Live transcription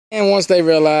And once they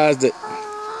realize that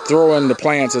throwing the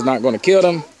plants is not going to kill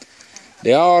them,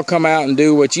 they all come out and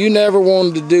do what you never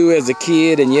wanted to do as a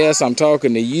kid. And yes, I'm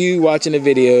talking to you watching the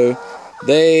video.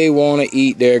 They want to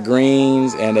eat their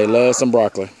greens and they love some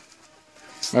broccoli.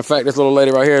 Matter of fact, this little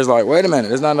lady right here is like, wait a minute,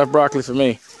 there's not enough broccoli for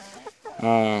me.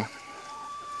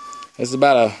 It's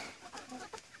about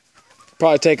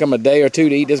probably take them a day or two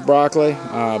to eat this broccoli,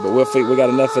 but we got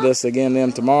enough of this again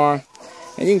them tomorrow.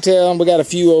 And you can tell them we got a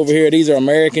few over here. These are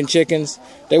American chickens.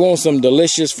 They want some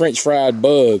delicious French fried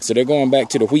bugs, so they're going back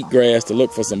to the wheatgrass to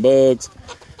look for some bugs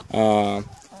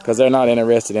because they're not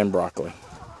interested in broccoli.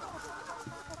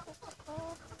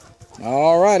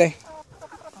 Alrighty,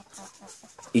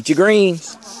 eat your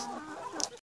greens.